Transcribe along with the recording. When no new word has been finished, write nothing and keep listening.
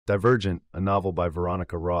Divergent, a novel by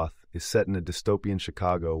Veronica Roth, is set in a dystopian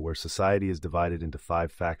Chicago where society is divided into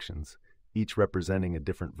 5 factions, each representing a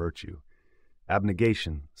different virtue: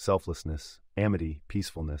 abnegation, selflessness; amity,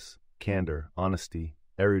 peacefulness; candor, honesty;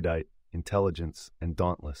 erudite, intelligence; and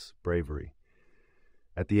dauntless, bravery.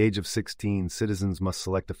 At the age of 16, citizens must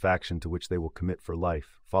select a faction to which they will commit for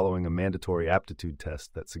life, following a mandatory aptitude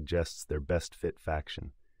test that suggests their best fit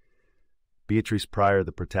faction. Beatrice Pryor,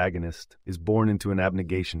 the protagonist, is born into an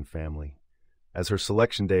abnegation family. As her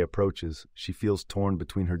selection day approaches, she feels torn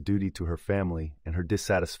between her duty to her family and her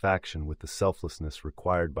dissatisfaction with the selflessness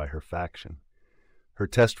required by her faction. Her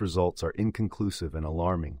test results are inconclusive and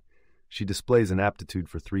alarming. She displays an aptitude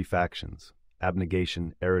for 3 factions: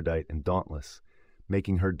 abnegation, erudite, and dauntless,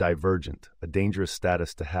 making her divergent, a dangerous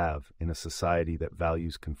status to have in a society that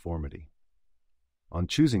values conformity. On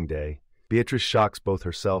choosing day, Beatrice shocks both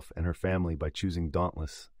herself and her family by choosing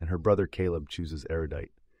dauntless, and her brother Caleb chooses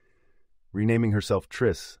erudite. Renaming herself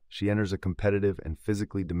Triss, she enters a competitive and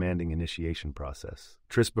physically demanding initiation process.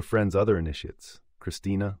 Triss befriends other initiates: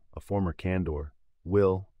 Christina, a former Candor;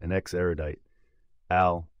 Will, an ex-erudite;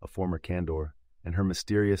 Al, a former Candor; and her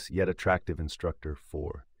mysterious yet attractive instructor,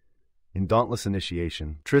 Four. In dauntless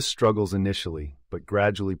initiation, Triss struggles initially, but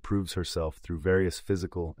gradually proves herself through various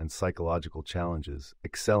physical and psychological challenges,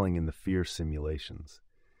 excelling in the fierce simulations.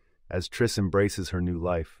 As Triss embraces her new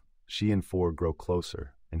life, she and Four grow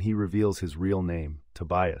closer, and he reveals his real name,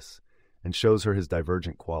 Tobias, and shows her his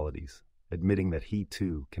divergent qualities, admitting that he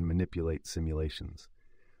too can manipulate simulations.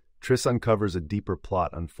 Triss uncovers a deeper plot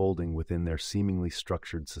unfolding within their seemingly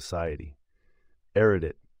structured society.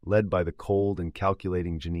 Erudite, led by the cold and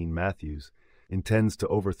calculating Janine Matthews, intends to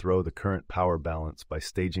overthrow the current power balance by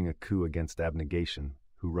staging a coup against abnegation,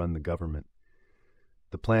 who run the government.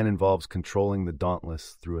 The plan involves controlling the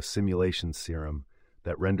dauntless through a simulation serum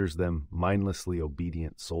that renders them mindlessly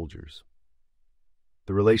obedient soldiers.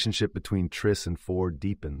 The relationship between Triss and Four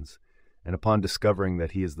deepens, and upon discovering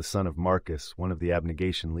that he is the son of Marcus, one of the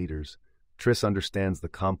abnegation leaders, Triss understands the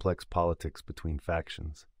complex politics between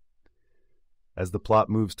factions. As the plot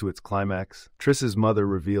moves to its climax, Triss's mother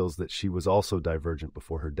reveals that she was also divergent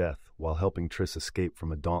before her death, while helping Triss escape from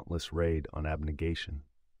a dauntless raid on abnegation.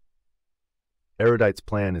 Erudite's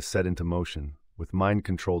plan is set into motion, with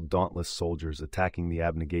mind-controlled dauntless soldiers attacking the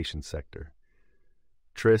abnegation sector.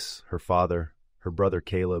 Triss, her father, her brother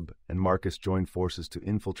Caleb, and Marcus join forces to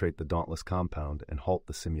infiltrate the dauntless compound and halt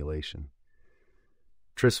the simulation.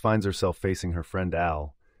 Triss finds herself facing her friend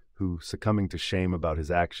Al, who, succumbing to shame about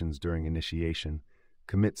his actions during initiation,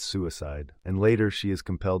 commits suicide, and later she is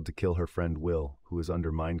compelled to kill her friend Will, who is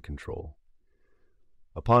under mind control.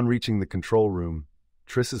 Upon reaching the control room,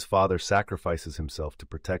 Triss's father sacrifices himself to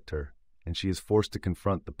protect her, and she is forced to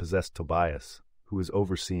confront the possessed Tobias, who is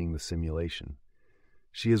overseeing the simulation.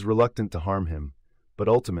 She is reluctant to harm him, but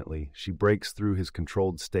ultimately she breaks through his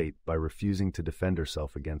controlled state by refusing to defend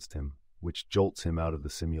herself against him, which jolts him out of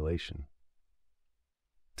the simulation.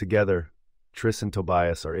 Together, Triss and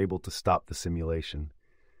Tobias are able to stop the simulation,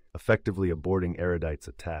 effectively aborting Erudite's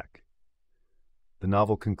attack. The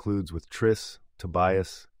novel concludes with Triss,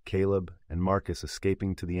 Tobias, Caleb, and Marcus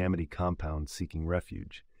escaping to the Amity compound seeking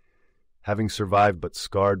refuge. Having survived but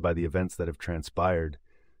scarred by the events that have transpired,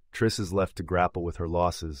 Triss is left to grapple with her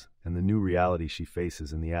losses and the new reality she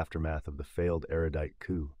faces in the aftermath of the failed erudite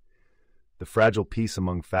coup. The fragile peace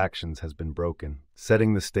among factions has been broken,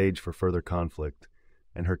 setting the stage for further conflict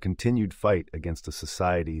and her continued fight against a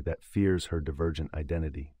society that fears her divergent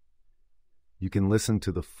identity. You can listen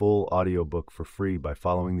to the full audiobook for free by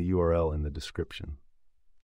following the URL in the description.